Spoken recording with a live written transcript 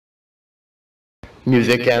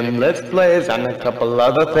Music and let's plays and a couple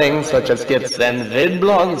other things such as skits and vid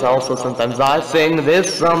blogs. Also sometimes I sing.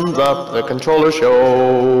 This sums up the controller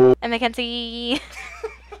show. And McKenzi.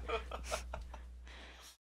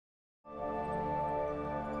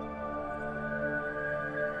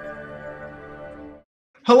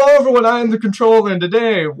 Hello everyone, I am the controller, and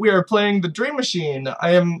today we are playing the Dream Machine.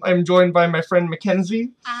 I'm joined by my friend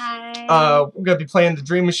McKenzi. Hi. We're gonna be playing the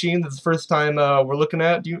Dream Machine. This is the first time we're looking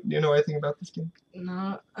at. Do you know anything about this game?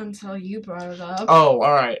 Not until you brought it up. Oh,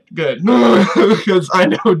 alright, good. Because I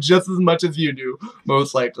know just as much as you do,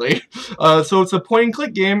 most likely. So it's a point and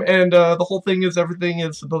click game, and the whole thing is everything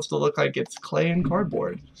is supposed to look like it's clay and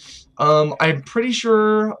cardboard. I'm pretty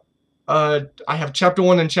sure I have Chapter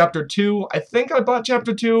 1 and Chapter 2. I think I bought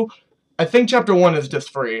Chapter 2. I think Chapter 1 is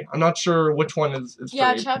just free. I'm not sure which one is free.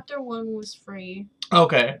 Yeah, Chapter 1 was free.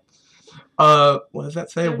 Okay. What does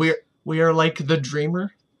that say? We are like the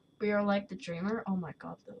dreamer? We are like the dreamer? Oh my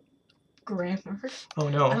god, the grammar. Oh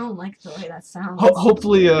no. I don't like the way that sounds.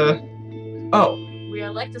 Hopefully, oh. We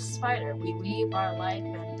are like the spider. We weave our life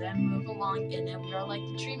and then move along in it. We are like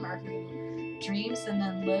the dreamer who dreams and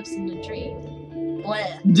then lives in the dream.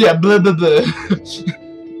 Blah. Yeah, blah blah blah.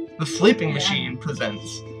 The Sleeping Machine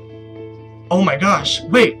presents. Oh my gosh,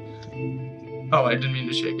 wait. Oh, I didn't mean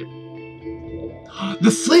to shake it.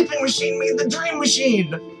 The Sleeping Machine means the Dream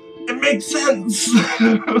Machine! It makes sense!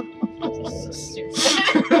 So stupid.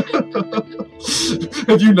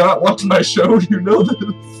 Have you not watched my show? Do you know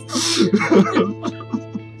this?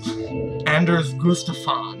 Anders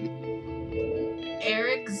Gustafsson.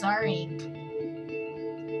 Eric Zarink.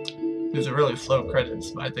 These are really slow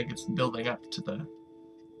credits, but I think it's building up to the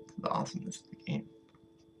awesomeness of the game.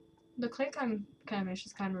 The clay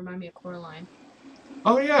animations kind of remind me of Coraline.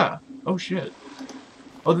 Oh yeah! Oh shit.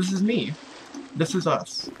 Oh, this is me. This is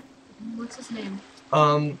us. What's his name?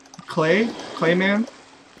 Clayman?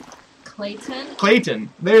 Clayton? Clayton.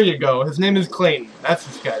 There you go. His name is Clayton. That's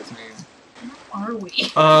this guy's name. Where are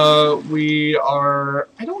we? We are...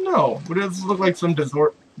 I don't know. What does this look like? Some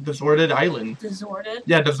deserted island. Deserted?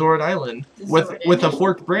 Yeah, deserted island. Deserted. With a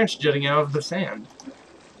forked branch jutting out of the sand.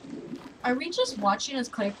 Are we just watching as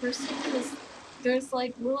clay person? Because there's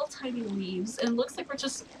like little tiny leaves, and it looks like we're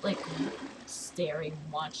just like staring,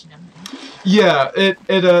 watching them. Yeah,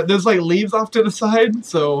 there's like leaves off to the side,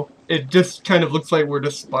 so it just kind of looks like we're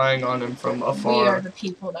just spying on him from afar. We are the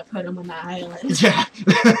people that put him on the island. Yeah.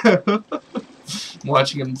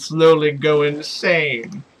 Watching him slowly go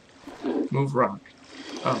insane. Move rock.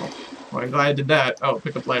 Oh. Well, I'm glad I did that. Oh,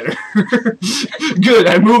 pick up later. Good,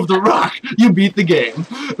 I moved the rock. You beat the game.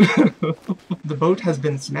 The boat has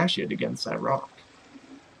been smashed against that rock.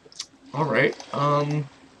 Alright,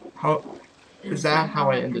 how... Is that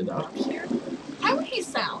how I ended up? Here? How would he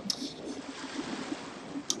sound?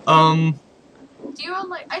 Do you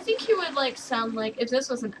like? I think he would like sound like if this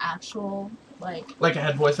was an actual like. Like a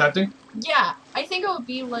head voice acting? Yeah, I think it would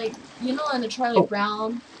be like in the Charlie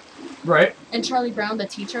Brown. Right. And Charlie Brown, the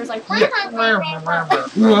teacher, is like. Yeah. I think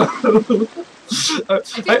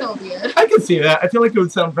that would be it. I can see that. I feel like it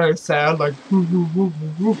would sound very sad, like.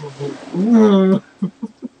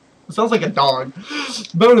 It sounds like a dog.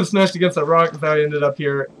 Bone is smashed against that rock without I ended up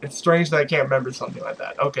here. It's strange that I can't remember something like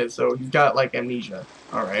that. Okay, so he's got like amnesia.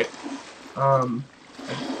 Alright. A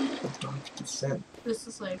dark descent. This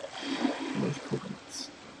is like Those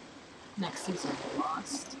coconuts. next season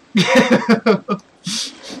Lost.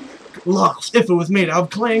 Lost if it was made out of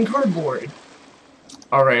clay and cardboard.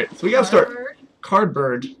 Alright, so we gotta start.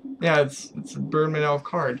 Cardboard. Yeah, it's a bird made out of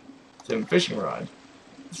card. It's a fishing rod.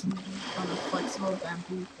 On a flexible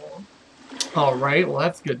bamboo pole. Alright, well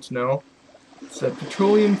that's good to know. It's a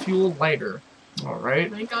petroleum fueled lighter. Alright.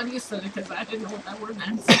 Thank God you said it because I didn't know what that word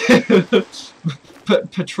meant.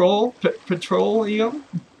 Petroleum?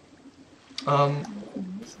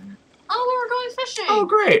 Oh, we were going fishing! Oh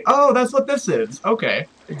great! Oh, that's what this is. Okay.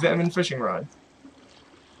 Examine fishing rod.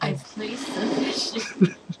 I placed the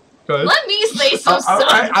fishing... Go ahead. Let me say so,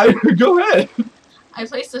 Go ahead. I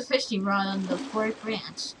placed a fishing rod on the forked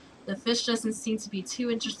branch. The fish doesn't seem to be too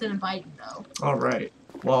interested in biting, though. Alright.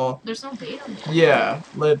 Well... There's no bait on there. Yeah.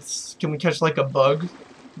 Can we catch, like, a bug?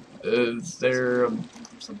 Is there...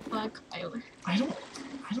 There's a black Tyler. I don't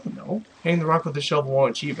know. Hang the rock with the shovel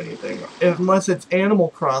won't achieve anything. Unless it's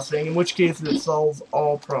Animal Crossing, in which case it solves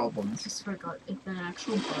all problems. I just forgot if an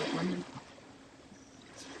actual bug went in.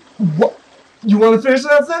 What? You want to finish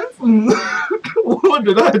that sentence? What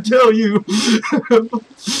did I tell you?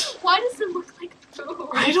 Why does it look like poo?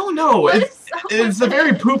 I don't know. It's a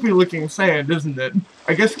very poopy looking sand, isn't it?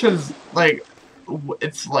 I guess because, like,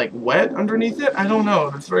 it's, like, wet underneath it? I don't know.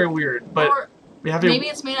 That's very weird. But or we have maybe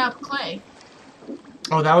it's made out of clay.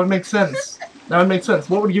 Oh, that would make sense. That would make sense.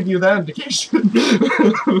 What would give you that indication?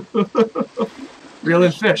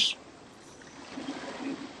 Reeling fish.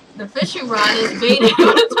 The fishing rod is baited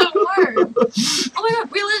with the worm. Oh my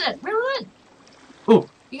god, reel it in, reel it in. Oh.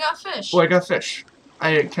 You got fish. Oh, I got fish.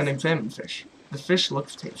 I can examine fish. The fish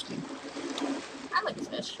looks tasty. I like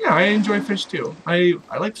fish. Yeah, I enjoy fish too. I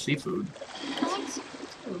like seafood. I like seafood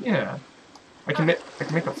too. Yeah. I can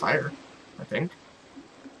make a fire, I think.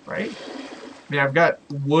 Right? I mean, I've got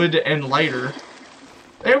wood and lighter.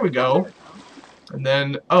 There we go. And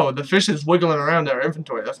then, oh, the fish is wiggling around in our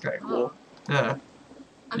inventory. That's kind of cool. Yeah.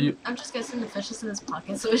 I'm just guessing the fish is in his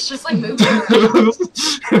pocket, so it's just like moving around.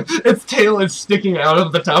 Its tail is sticking out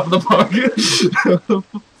of the top of the pocket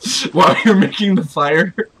while you're making the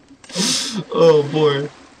fire. Oh boy.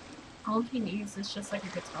 All he needs is just like a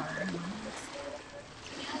guitar.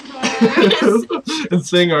 And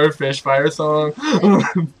sing our fish fire song.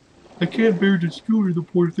 I can't bear to skewer the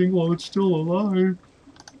poor thing while it's still alive.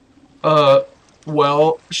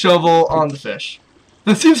 Well, shovel on the fish.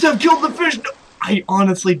 That seems to have killed the fish! No, I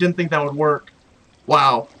honestly didn't think that would work.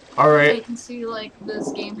 Wow. Alright. I can see, like,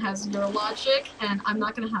 this game has your logic, and I'm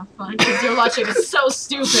not gonna have fun, because your logic is so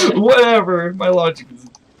stupid. Whatever. My logic is...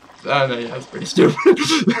 I know, yeah, that's pretty stupid.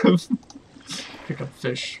 Pick up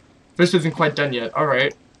fish. Fish isn't quite done yet.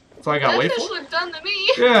 Alright. So I gotta wait for it? That fish looked done to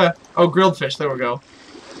me. Yeah. Oh, grilled fish. There we go.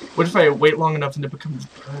 What if I wait long enough and it becomes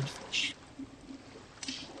bird fish?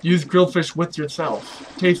 Use grilled fish with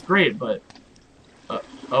yourself. Tastes great, but...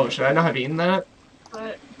 oh, should I not have eaten that?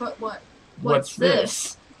 But what? What's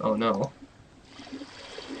this? Oh no.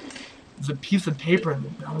 There's a piece of paper in the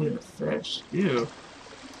belly of the fish. Ew.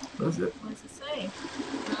 What is it? What does it say?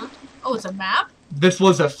 Huh? Oh, it's a map? This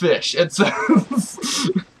was a fish. It says...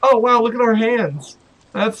 Oh wow, look at our hands.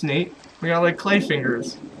 That's neat. We got like clay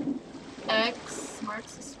fingers. X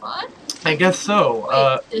marks the spot? I guess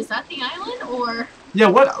so. Wait, is that the island, or...? Yeah,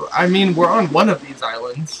 what? I mean, we're on one of these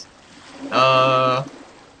islands.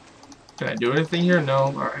 Can I do anything here?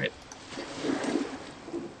 No? Alright.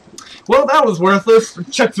 Well, that was worthless.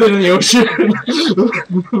 Chucked it in the ocean.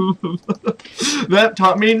 That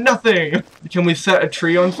taught me nothing. Can we set a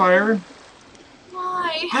tree on fire?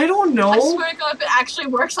 Why? I don't know. I swear to God, if it actually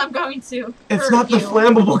works, I'm going to. It's not the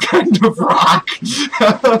flammable kind of rock.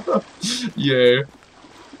 Yeah.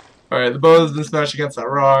 Alright, the bow has been smashed against that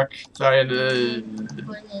rock. Sorry,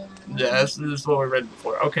 yeah, this is what we read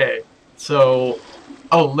before. Okay, so...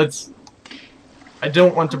 Oh, let's... I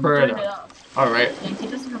don't want to burn it up. Alright. He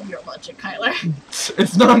doesn't have your logic, Kyler.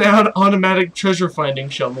 It's not an automatic treasure finding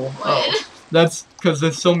shovel. What? Oh, that's because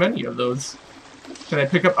there's so many of those. Can I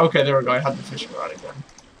pick up... Okay, there we go. I have the fishing rod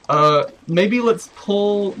again. Maybe let's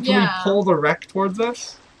pull... Can we pull the wreck towards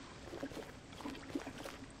us?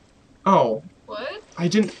 Oh. What? I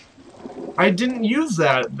didn't use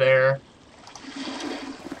that there.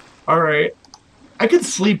 Alright. I could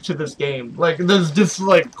sleep to this game. Like, there's just,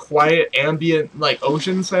 like, quiet, ambient, like,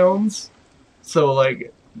 ocean sounds. So,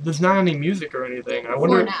 like, there's not any music or anything. I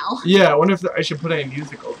wonder... For now. Yeah, I wonder if I should put any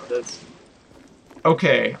music over this.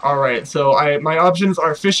 Okay, alright. So, my options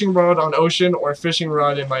are fishing rod on ocean or fishing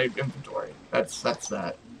rod in my inventory. That's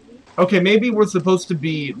that. Okay, maybe we're supposed to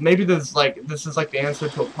be... Maybe there's, like, this is, like, the answer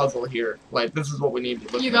to a puzzle here. Like, this is what we need to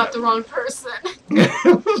look at. You got the wrong person.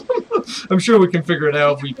 I'm sure we can figure it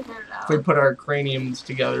out if we put our craniums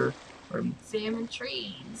together. Examine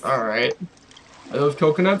trees. Alright. Are those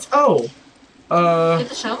coconuts? Oh! Get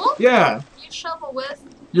the shovel? Yeah. You shovel with...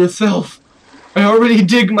 Yourself. I already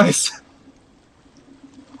dig myself.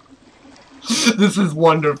 This is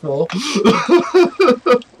wonderful.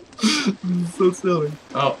 So silly.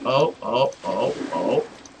 Oh.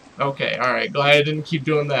 Okay, alright. Glad I didn't keep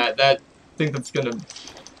doing that. I think that's gonna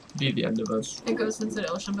be the end of us. It goes into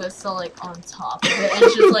the ocean, but it's still, like, on top of it. And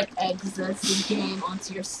it just, like, exits the game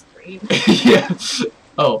onto your screen. Yeah.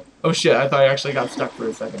 Oh shit. I thought I actually got stuck for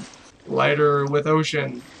a second. Lighter with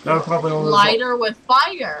ocean. That would probably only... Lighter with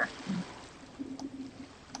fire.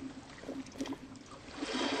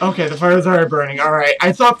 Okay, the fires are burning. Alright,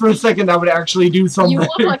 I thought for a second that would actually do something. You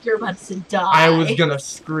look like you're about to die. I was gonna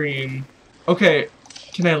scream. Okay,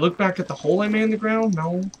 can I look back at the hole I made in the ground?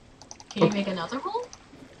 No. Can you make another hole?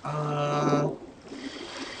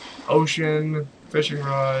 Ocean, fishing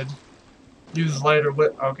rod, use lighter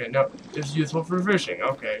with... Okay, no, it's useful for fishing.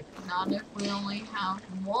 Okay. Not if we only have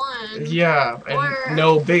one. Yeah, and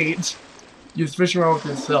no bait. Use fishing rod with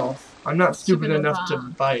yourself. I'm not stupid enough to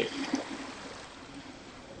bite.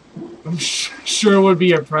 I'm sure it would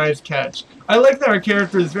be a prize catch. I like that our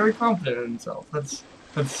character is very confident in himself.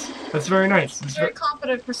 That's very nice. It's Very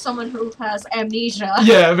confident for someone who has amnesia.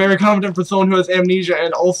 yeah, very confident for someone who has amnesia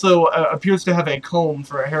and also appears to have a comb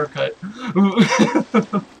for a haircut.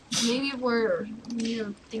 Maybe we need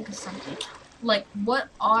to think of something. Like, what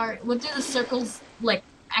do the circles, like,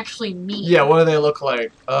 actually mean? Yeah, what do they look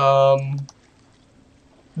like? I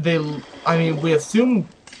mean, we assume...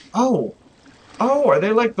 Oh, are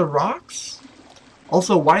they like the rocks?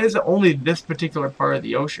 Also, why is it only this particular part of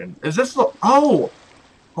the ocean? Is this the... Oh!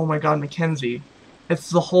 Oh my god, McKenzi. It's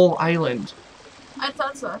the whole island. I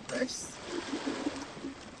thought so at first.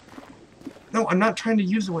 No, I'm not trying to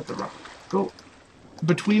use it with the rock. Go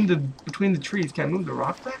between the trees. Can I move the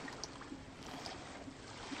rock back?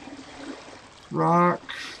 Rock.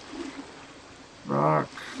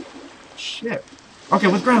 Shit. Okay,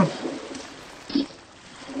 with ground.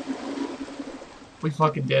 We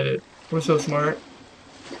fucking did it. We're so smart.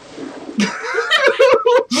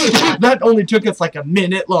 That only took us like a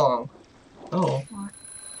minute long. Oh.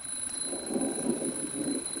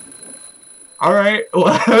 Alright,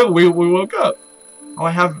 well, we woke up. Oh,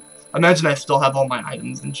 imagine I still have all my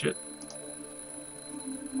items and shit.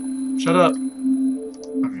 Shut up.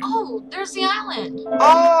 Okay. Oh, there's the island.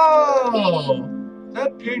 Oh!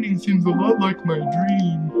 That painting seems a lot like my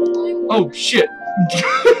dream. Oh, shit.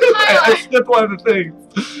 I stepped on the thing.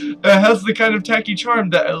 It has the kind of tacky charm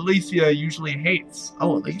that Alicia usually hates.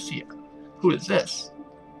 Oh, Alicia. Who is this?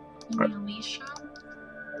 Alicia?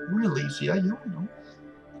 Who Alicia? You don't know.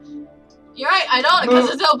 You're right, I don't, because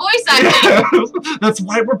it's a voice acting. That's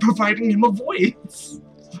why we're providing him a voice.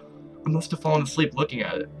 I must have fallen asleep looking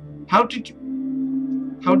at it. How did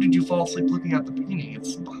you fall asleep looking at the painting?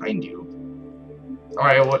 It's behind you.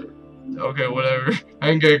 Alright, what? Okay, whatever. I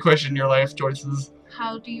didn't get a question your life choices.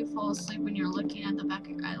 How do you fall asleep when you're looking at the back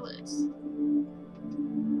of your eyelids?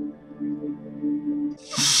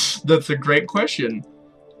 That's a great question.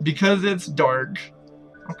 Because it's dark.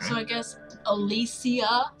 Okay. So I guess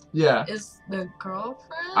Alicia is the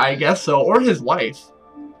girlfriend? I guess so. Or his wife.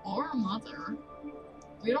 Or mother.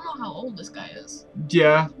 We don't know how old this guy is.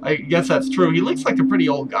 Yeah, I guess that's true. He looks like a pretty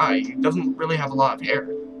old guy. He doesn't really have a lot of hair.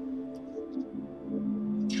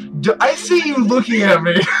 I see you looking at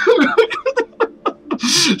me.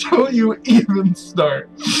 Don't you even start.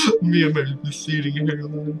 Me and my receding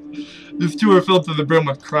hairline. These two are filled to the brim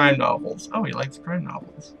with crime novels. Oh, he likes crime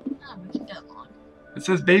novels. Oh, we keep that long. It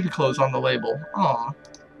says baby clothes on the label. Aw.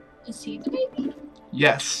 Is he the baby?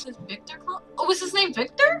 Yes. Is Victor clothes? Oh, is his name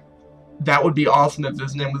Victor? That would be awesome if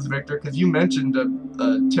his name was Victor, because you mentioned a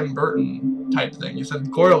Tim Burton type thing. You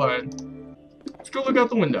said Coraline. Let's go look out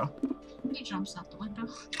the window. He jumps out the window.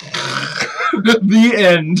 The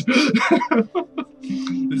end.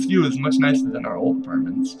 This view is much nicer than our old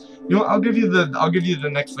apartments. You know, I'll give you the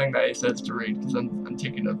next thing that he says to read, because I'm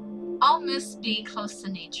taking a. I'll miss being close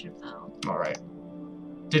to nature, though. All right.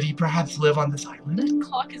 Did he perhaps live on this island? The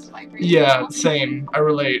clock is vibrating. Yeah, same. I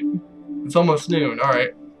relate. It's almost noon. All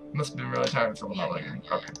right. Must have been really tired for a while later.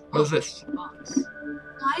 Okay. What is this? Why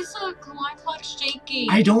is the alarm clock shaking?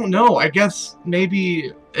 I don't know. I guess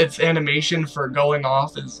maybe its animation for going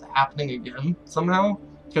off is happening again somehow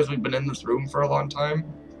because we've been in this room for a long time.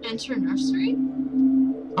 Enter nursery?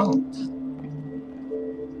 Oh.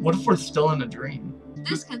 What if we're still in a dream?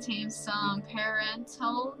 This contains some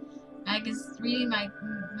parental reading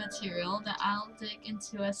material that I'll dig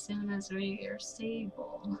into as soon as we are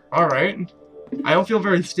stable. Alright. I don't feel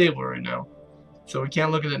very stable right now, so we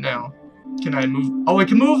can't look at it now. Can I move? Oh, I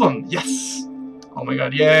can move them! Yes! Oh my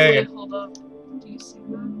god, yay! Wait, hold up. Do you see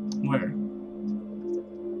that? Where?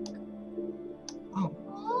 Oh.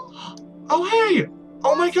 Oh, hey!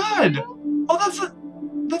 Oh my god! Oh,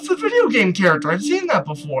 that's a video game character. I've seen that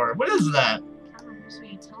before. What is that?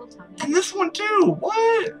 And this one too!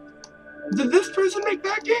 What? Did this person make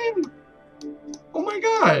that game? Oh my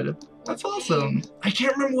god! That's awesome. I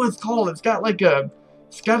can't remember what it's called. It's got like a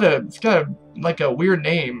weird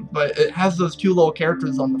name, but it has those two little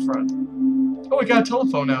characters on the front. Oh, we got a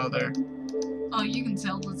telephone out of there. Oh, you can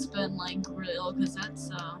tell it's been like real because that's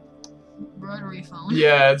a rotary phone.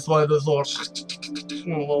 Yeah, it's one of those little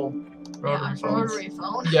rotary phones. Rotary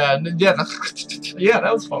phone. Yeah, yeah,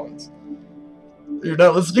 that was phones. You're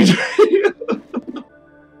not listening to me.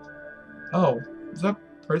 Oh, is that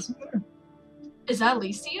person there? Is that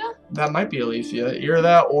Alicia? That might be Alicia. Either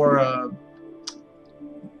that or a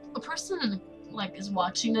person like is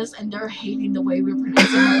watching this and they're hating the way we're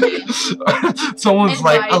pronouncing our names. Someone's and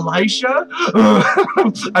like, Elisha?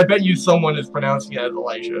 I bet you someone is pronouncing it as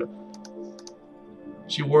Elisha.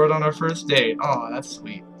 She wore it on our first date. Oh, that's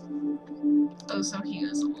sweet. Oh, so he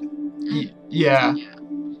is old. Yeah.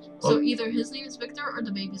 So either his name is Victor or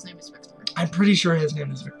the baby's name is Victor. I'm pretty sure his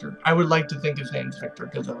name is Victor. I would like to think his name's Victor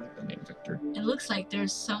because I like the name Victor. It looks like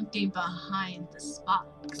there's something behind this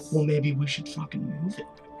box. Well, maybe we should fucking move it.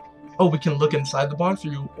 Oh, we can look inside the box,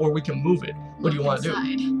 or we can move it. What do you want to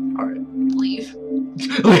do? All right. Leave.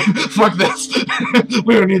 Fuck this.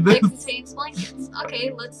 We don't need this. It contains blankets.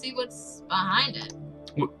 Okay, let's see what's behind it.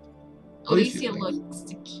 What? Alicia looks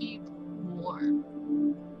to keep warm.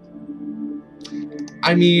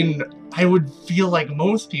 I mean, I would feel like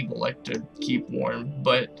most people like to keep warm,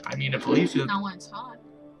 but I mean, if Alicia... Not when it's hot.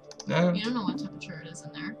 Yeah. You don't know what temperature it is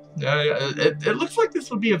in there. Yeah, it looks like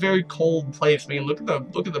this would be a very cold place. I mean, look at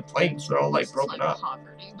the planks; they're all like broken up.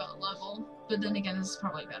 Poverty level. But then again, this is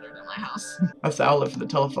probably better than my house. That's the outlet for the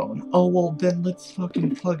telephone. Oh well, then let's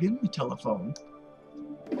fucking plug in the telephone.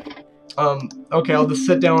 Okay, I'll just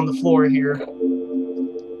sit down on the floor here.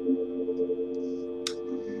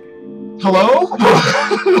 Hello?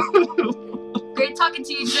 Great talking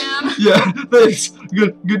to you, Jim. Yeah, thanks.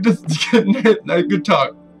 Good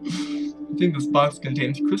talk. I think this box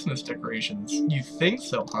contains Christmas decorations. You think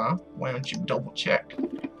so, huh? Why don't you double check?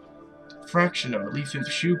 Fraction of Alicia's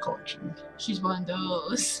shoe collection. She's one of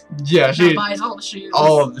those. Yeah, she buys all the shoes.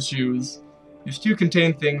 All of the shoes. These two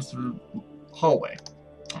contain things through the hallway.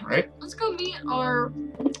 Alright. Let's go meet our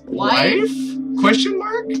wife? Question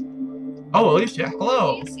mark? Oh, Alicia,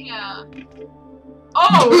 hello. Alicia.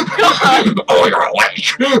 Oh, God! Oh, you're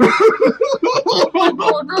awake! Oh,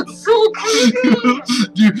 God, that's so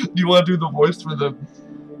creepy! do you want to do the voice for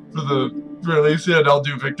Alicia, and I'll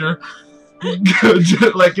do Victor?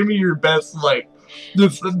 Like, give me your best, like,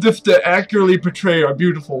 just to accurately portray our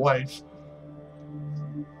beautiful wife.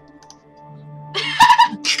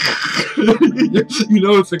 You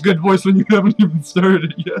know it's a good voice when you haven't even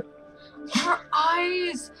started yet. Her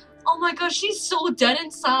eyes! Oh my gosh, she's so dead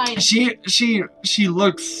inside. She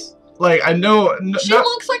looks like, I know. She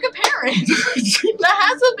looks like a parent that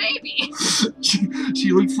has a baby.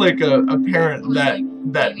 She looks like a parent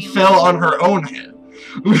that fell on her own head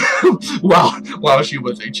while she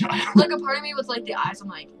was a child. Like a part of me was like the eyes.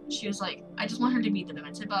 She was like, I just want her to meet the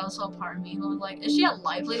demented, but also a part of me who was like, is she a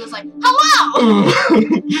lively? It was like, hello.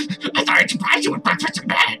 I thought I'd surprise you with breakfast in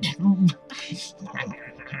bed.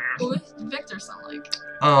 What does Victor sound like?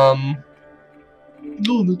 Oh,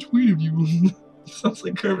 that's sweet of you. Sounds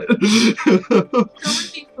like Kermit. Kermit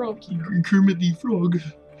the Frog. Kermit the Frog.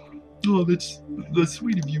 Oh, that's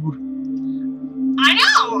sweet of you. I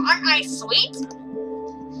know! Aren't I sweet?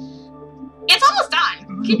 It's almost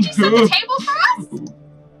done. Can you set the table for us?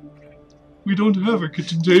 We don't have a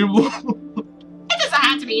kitchen table. It doesn't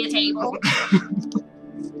have to be a table.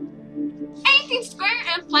 Anything square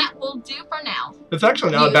and flat will do for now. It's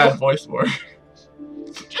actually not a bad voice for her.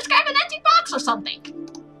 Just grab an empty box or something.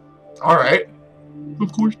 Alright.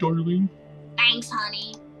 Of course, darling. Thanks,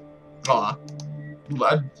 honey. Aw.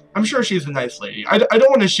 I'm sure she's a nice lady. I don't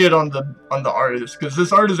want to shit on the artist, because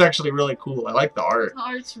this art is actually really cool. I like the art. The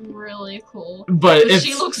art's really cool. But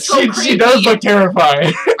she looks so creepy. She does look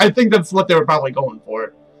terrifying. I think that's what they were probably going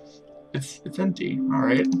for. It's empty.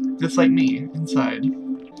 Alright. Just like me, inside.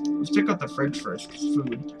 Let's check out the fridge first, because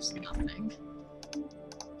food. There's nothing.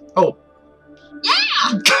 Oh.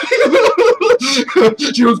 Yeah!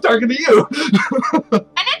 She was talking to you.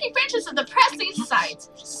 An empty fridge is a depressing sight.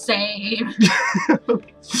 Same.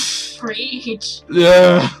 Preach.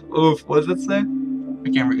 Yeah. Oof. What does it say? I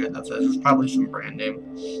can't read what that says. It's probably some brand name.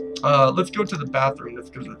 Let's go to the bathroom. That's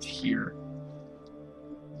because it's here.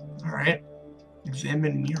 Alright.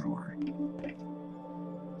 Examine mirror.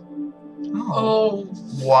 Oh.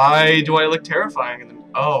 Why do I look terrifying in them?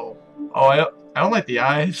 Oh. Oh, I don't like the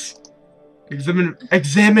eyes.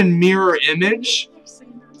 Examine mirror image?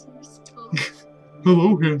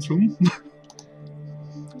 Hello, handsome.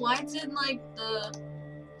 Why did, like, the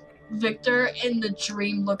Victor in the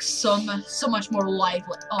dream look so much more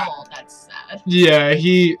lively? Oh, that's sad. Yeah,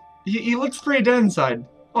 he looks pretty dead inside.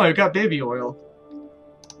 Oh, I've got baby oil.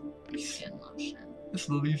 Skin lotion. It's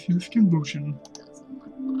Alicia's skin lotion. Doesn't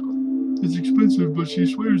look well. It's expensive, but she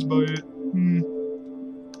swears by it.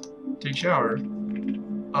 Take shower.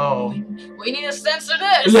 Oh. We need to censor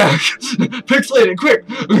this! Yeah! Pixelate it, quick!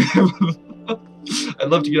 I'd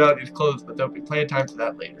love to get out of these clothes, but there'll be plenty of time for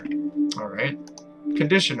that later. Alright.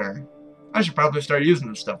 Conditioner. I should probably start using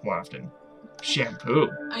this stuff more often. Shampoo.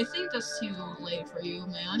 I think that's too late for you,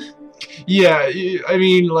 man. Yeah, I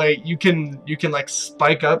mean, like, you can like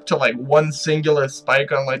spike up to like one singular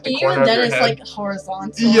spike on like the corner of your head. Even then it's like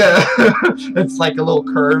horizontal. Yeah. It's like a little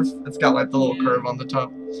curve. It's got like the little curve on the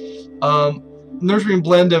top. Nurturing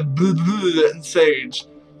blend of and sage.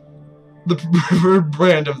 The preferred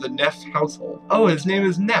brand of the Neff household. Oh, his name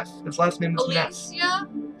is Neff. His last name is Neff. Alicia?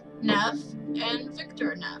 Neff and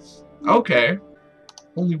Victor Neff. Okay.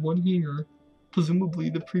 Only one here. Presumably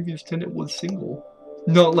the previous tenant was single.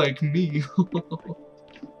 Not like me.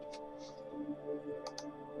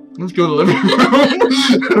 Let's go to the living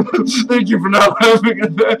room. Thank you for not laughing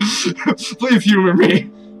at that. Please humor me.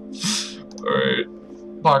 Alright.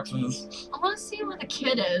 Boxes. I want to see where the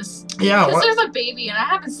kid is. Yeah. Because there's a baby and I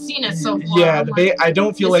haven't seen it so far. Yeah, I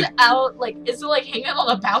don't feel like... Is it out, like, is it like hanging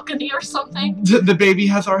on a balcony or something? The baby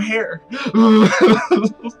has our hair.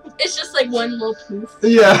 It's just like one little poof.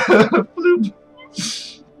 Yeah.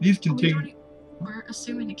 These continue. We're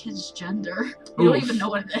assuming the kid's gender. We don't even know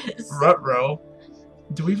what it is. Ruh-roh.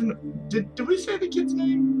 Do we even... Did we say the kid's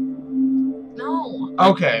name? No.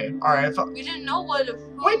 Okay. Alright. We didn't know what...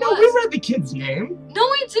 Wait, no, we read the kid's name. No,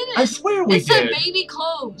 we didn't. I swear we did. It said baby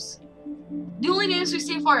clothes. The only names we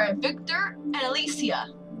see so far are Victor and Alicia.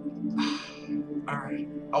 Alright,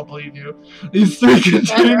 I'll believe you. These three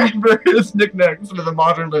contain various knickknacks for the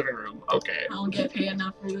modern living room. Okay. I don't get paid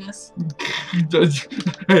enough for this.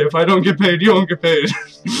 Hey, if I don't get paid, you don't get paid.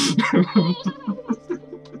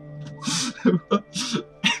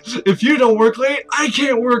 If you don't work late, I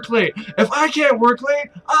can't work late. If I can't work late,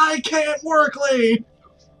 I can't work late.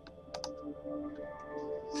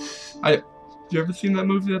 You ever seen that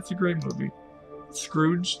movie? That's a great movie.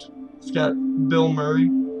 Scrooged. It's got Bill Murray.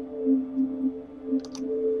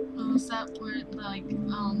 Oh, is that where, like,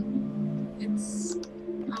 it's...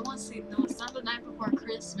 I want to say, no, it's not The Night Before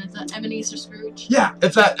Christmas. Ebenezer Scrooge. Yeah,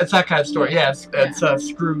 it's that kind of story. Yeah, it's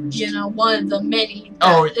Scrooge. You know, one of the many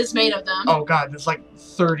that is made of them. Oh god, there's like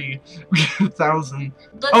 30,000.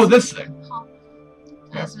 Oh, this thing.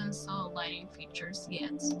 Has been so lighting features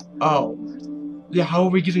yet. Oh. Yeah, how are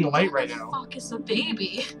we getting a light right now? Where the fuck is the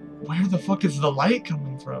baby? Where the fuck is the light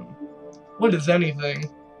coming from? What is anything?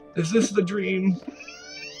 Is this the dream?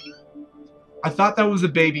 I thought that was a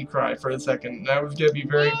baby cry for a second, and I was gonna be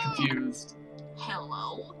very confused.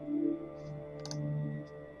 Hello?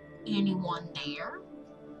 Anyone there?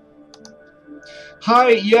 Hi,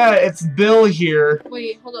 yeah, it's Bill here.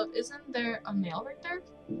 Wait, hold up. Isn't there a mail right there?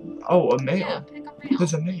 Oh, a mail? Yeah, pick up mail.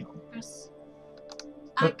 There's a mail.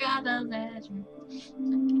 I got a letter.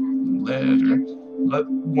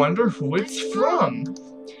 Wonder who it's from.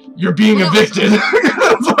 You're being evicted.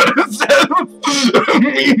 That's what it said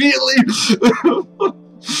immediately.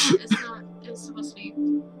 It's supposed to be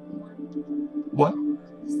one. What?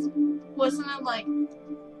 Wasn't it like...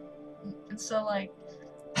 So like...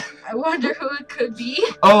 I wonder who it could be.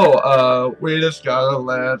 Oh, we just got a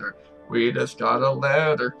letter. We just got a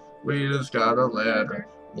letter. We just got a letter.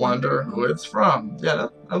 Wonder who it's from. Yeah,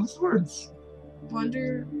 that was the words.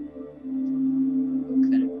 Wonder who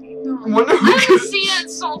could it be? No. Wonder who I haven't seen it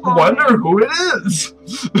so long. Wonder who it is.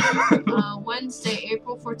 Wednesday,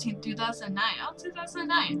 April 14th, 2009. Oh,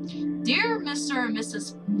 2009. Dear Mr. and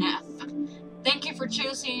Mrs. Neff, thank you for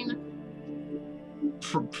choosing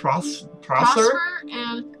Prosser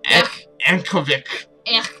and Enkovic.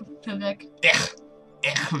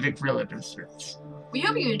 Enkovic Realtor Service. We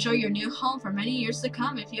hope you enjoy your new home for many years to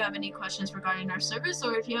come. If you have any questions regarding our service,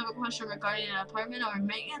 or if you have a question regarding an apartment or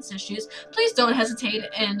maintenance issues, please don't hesitate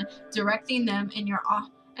in directing them in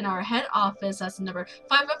our head office. That's the number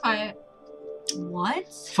 555. What?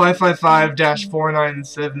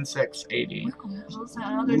 555-497680. What's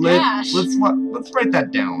that other dash? Let's write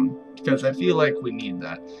that down, because I feel like we need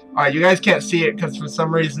that. All right, you guys can't see it because for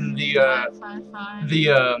some reason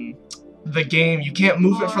the game, you can't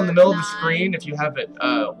move it from the middle of the screen if you have it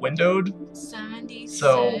windowed. 76.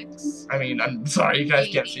 So, I mean, I'm sorry, you guys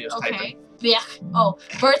can't see us typing. Oh,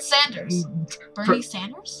 Bert Sanders. Bernie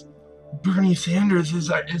Sanders? Bernie Sanders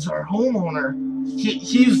is our homeowner.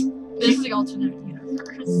 He's... This is the alternate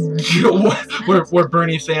universe. where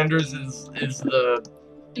Bernie Sanders is the...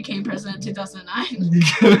 Became president in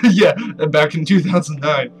 2009. Yeah, back in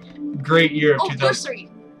 2009. Great year of 2000. Nursery.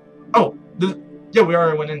 Oh, yeah, we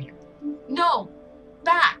already went in here. No,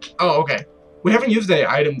 back. Oh, okay. We haven't used any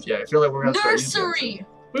items yet. I feel like we're gonna start using nursery.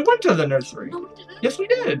 We went to the nursery. No, we didn't. Yes, we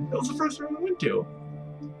did. That was the first room we went to.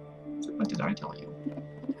 What did I tell you?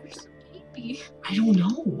 There's a baby. I don't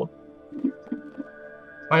know.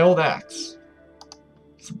 My old axe.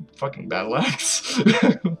 It's a fucking battle axe.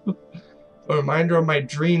 A reminder of my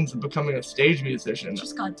dreams of becoming a stage musician. I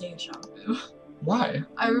just got deja vu. Why?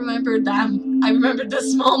 I remembered them. I remembered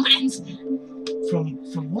this moment.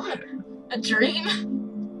 From what? A dream?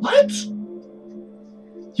 What?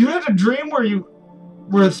 You had a dream where you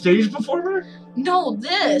were a stage performer? No,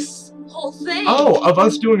 this whole thing. Oh, of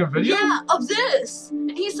us doing a video? Yeah, of this.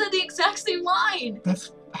 And he said the exact same line.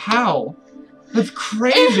 That's how? That's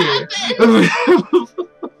crazy. It happened.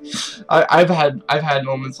 I've had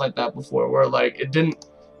moments like that before where like it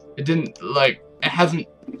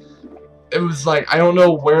was like I don't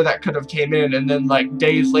know where that could have came in, and then like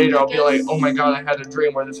days later I'll be like, oh my god, I had a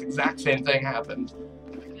dream where this exact same thing happened.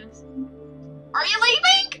 Are you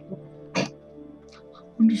leaving?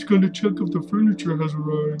 I'm just gonna check if the furniture has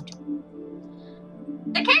arrived.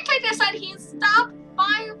 The caretaker said he stopped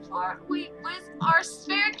by with our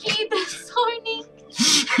spare key this morning.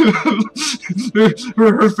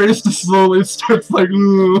 her face just slowly starts like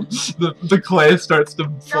the clay starts to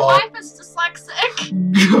fall. Your wife is dyslexic.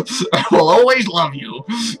 I will always love you.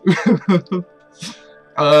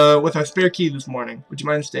 With our spare key this morning. Would you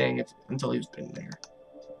mind staying until he's been there?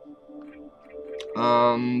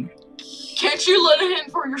 Can't you let him in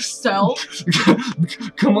for yourself?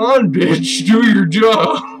 Come on, bitch, do your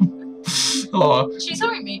job. Oh. She's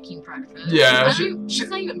already making breakfast. Yeah, she's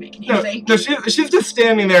not even making anything. No, she's just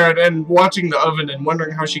standing there and watching the oven and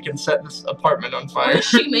wondering how she can set this apartment on fire. What is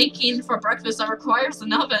she making for breakfast that requires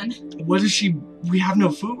an oven? What is she? We have no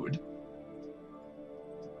food.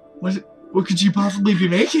 What could she possibly be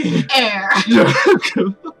making? Air. He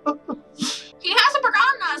hasn't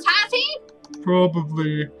forgotten us, has he?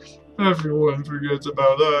 Probably. Everyone forgets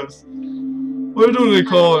about us. Why don't they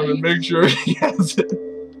call him and make sure he has it?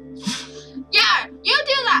 Yeah, you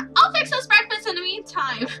do that. I'll fix us breakfast in the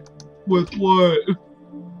meantime. With what?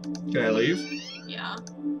 Can I leave? Yeah.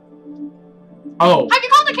 Oh. Have you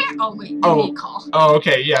called the care? Oh wait, you need to call. Oh,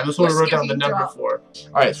 okay, yeah, that's what I wrote down the number for.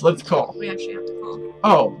 Alright, so let's call. We actually have to call.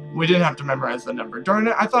 Oh, we didn't have to memorize the number. Darn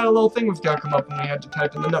it, I thought a little thing was gonna come up when we had to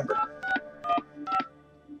type in the number.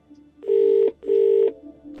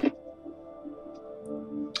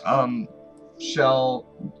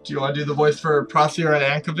 Do you want to do the voice for Prosper and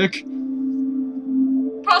Ankovic?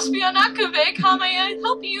 Prosper and Ankovic, how may I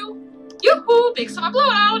help you? Yoo-hoo, big summer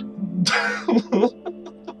blowout!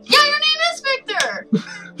 Yeah, your name is Victor!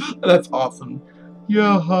 That's awesome.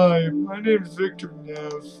 Yeah, hi, my name's Victor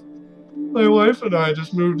Neff. My wife and I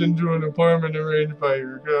just moved into an apartment arranged by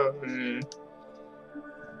your company.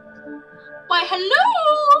 Why,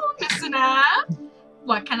 hello, Mr. Neff.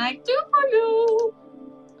 What can I do for you?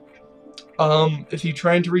 Is he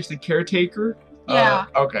trying to reach the caretaker? Yeah.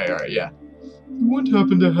 Okay, alright, yeah. You wouldn't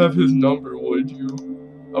happen to have his number, would you?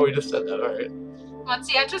 Oh, he just said that, alright. What's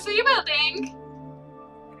the address of your building?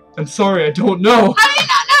 I'm sorry, I don't know. How do you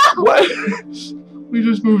not know? What? We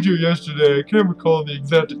just moved here yesterday. I can't recall the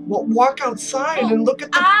exact... Well, walk outside and look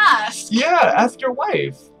at the... Ask. Yeah, ask your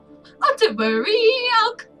wife. Oh, don't worry,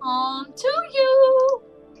 I'll come to you.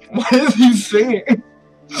 What is he singing?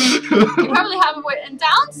 You probably have it written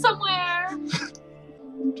down somewhere.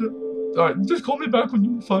 Alright, just call me back when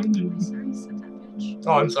you find it. Sorry, said that bitch.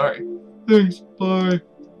 Oh, I'm sorry. Thanks, bye.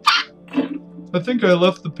 I think I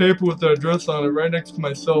left the paper with the address on it right next to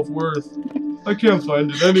my self-worth. I can't find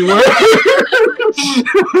it anywhere.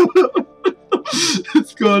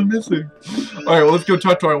 It's gone missing. Alright, well, let's go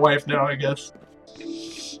talk to our wife now, I guess.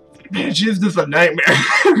 Man, she's just a nightmare.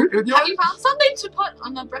 Have you found something to put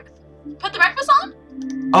on the put the breakfast on?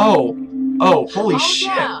 Oh, holy shit.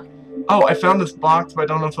 Yeah. Oh, I found this box, but I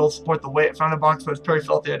don't know if it'll support the weight. I found a box, but it's very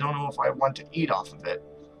filthy. I don't know if I want to eat off of it.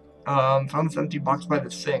 Found this empty box by the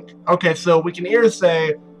sink. Okay, so we can either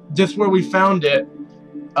say just where we found it,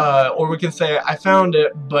 or we can say I found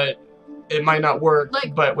it, but it might not work.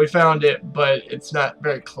 Like, but we found it, but it's not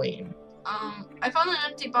very clean. I found an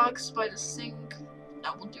empty box by the sink.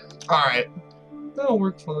 That will do. Alright. That'll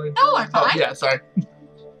work fine. That'll work fine. Oh, yeah, sorry.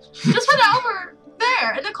 Just put it over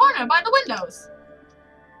there in the corner by the windows.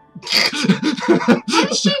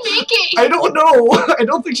 What is she making? I don't know. I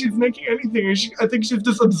don't think she's making anything. I think she's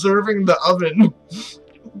just observing the oven.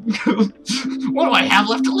 What do I have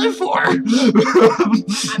left to live for? I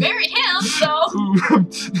married him, so...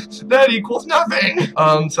 That equals nothing.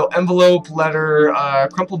 So envelope, letter,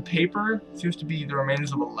 crumpled paper. Seems to be the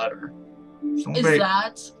remains of a letter. Somebody... Is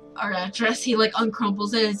that our address? He like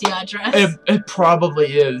uncrumples it as the address. It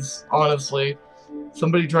probably is, honestly.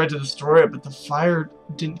 Somebody tried to destroy it, but the fire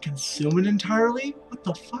didn't consume it entirely? What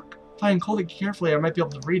the fuck? If I encode it carefully, I might be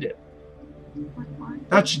able to read it. What?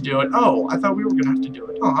 That should do it. Oh, I thought we were gonna have to do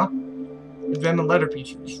it. Examine letter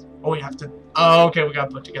pieces. Oh, we have to... Oh, okay, we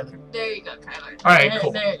gotta put together. There you go, Kyler. Alright,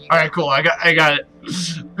 cool. Alright, cool. I got it.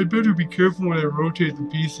 I'd better be careful when I rotate the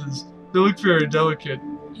pieces. They look very delicate.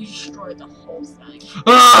 You destroyed the whole thing.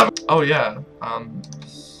 Ah! Oh, yeah.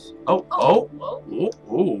 Oh.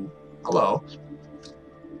 Hello.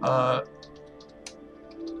 How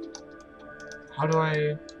do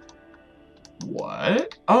I...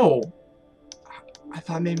 What? Oh. I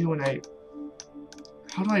thought maybe when I...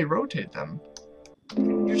 How do I rotate them?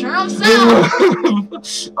 Your turn off sound!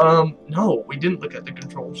 No, we didn't look at the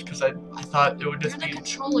controls because I thought it would just You're be... the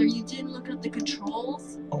controller, you didn't look at the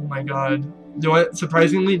controls? Oh my god. You know what?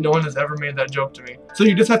 Surprisingly, no one has ever made that joke to me. So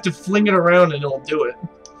you just have to fling it around and it'll do it.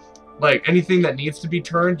 Like, anything that needs to be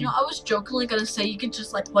turned, you... No, I was jokingly gonna say you could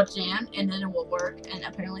just, like, put jam and then it will work, and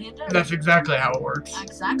apparently it does. That's exactly how it works.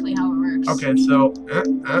 Exactly how it works. Okay, so...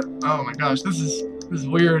 oh my gosh, this is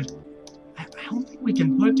weird. I don't think we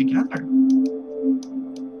can put it together. We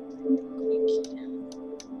can.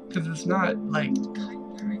 Because it's not, like...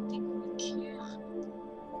 Kinda, I think we can.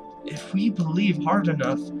 If we believe hard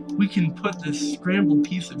enough, we can put this scrambled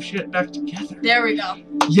piece of shit back together. There we go.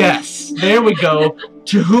 Yes, there we go.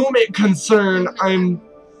 To whom it concern, I'm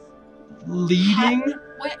leading.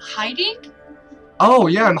 Wait, hiding? Oh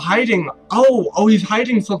yeah, I'm hiding. Oh, he's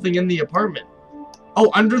hiding something in the apartment.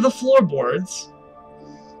 Oh, under the floorboards.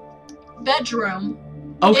 Bedroom.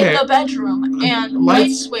 Okay. In the bedroom. And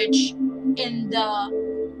light switch in the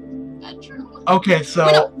bedroom. Okay, so.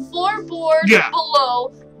 Wait, no, floorboard Yeah.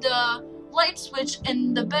 below the light switch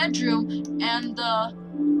in the bedroom and the...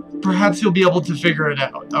 Perhaps you'll be able to figure it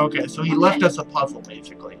out. Okay, so he left us a puzzle,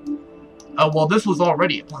 basically. Well, this was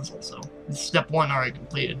already a puzzle, so step 1 already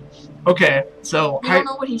completed. Okay, so... We don't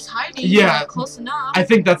know what he's hiding. Yeah. But close enough. I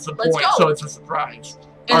think that's the Let's point, go. so it's a surprise.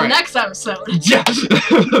 In All the right. next episode. Yeah.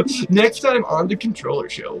 Next time on the controller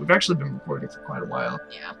show. We've actually been recording for quite a while.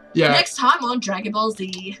 Yeah. Yeah. Next time on Dragon Ball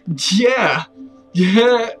Z. Yeah.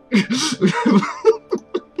 Yeah.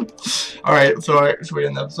 Alright, so should we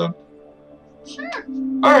end the episode? Sure.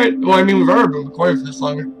 Alright, well, I mean, we've already been recording for this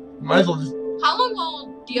long. We might as well just... How long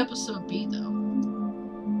will the episode be, though?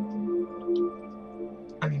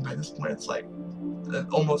 I mean, by this point, it's like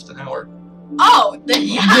almost an hour. Oh, then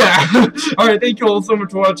yeah. Yeah. Alright, thank you all so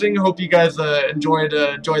much for watching. Hope you guys enjoyed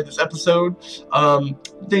this episode.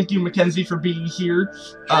 Thank you, McKenzie, for being here.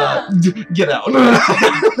 Get out.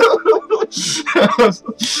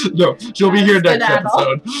 No, she'll be here next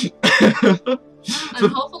episode.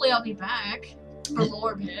 And hopefully I'll be back for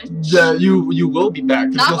more, bitch. Yeah, you will be back.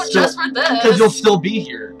 Not just for this. Because you'll still be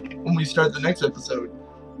here when we start the next episode.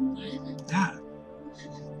 Yeah.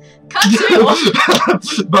 Cut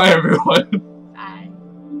to. Bye, everyone. Bye.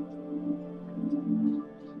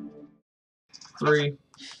 3,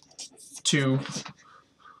 2,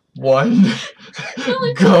 1,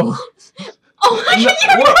 go. Oh my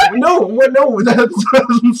god! No, that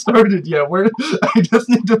hasn't started yet. I just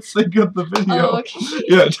need to sync up the video. Oh, okay.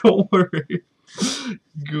 Yeah, don't worry.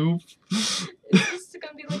 Goof. Is this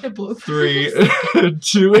gonna be like a blue? 3,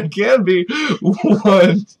 2, it can be.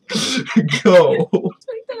 1, go.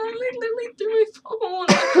 Like that, I literally threw my phone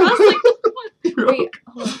across like the Wait,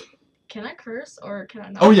 hold on. Can I curse or can I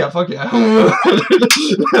not? Oh yeah, fuck yeah.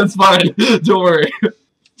 That's fine. Don't worry. A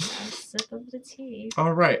sip of the tea.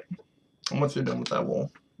 Alright. And once you're done with that,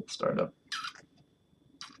 we'll start up.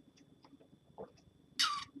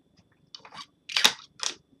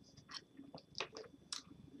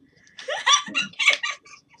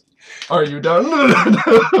 Are you done?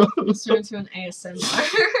 Let's turn into an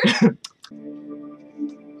ASMR.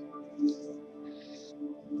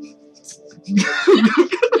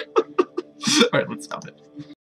 Alright, let's stop it.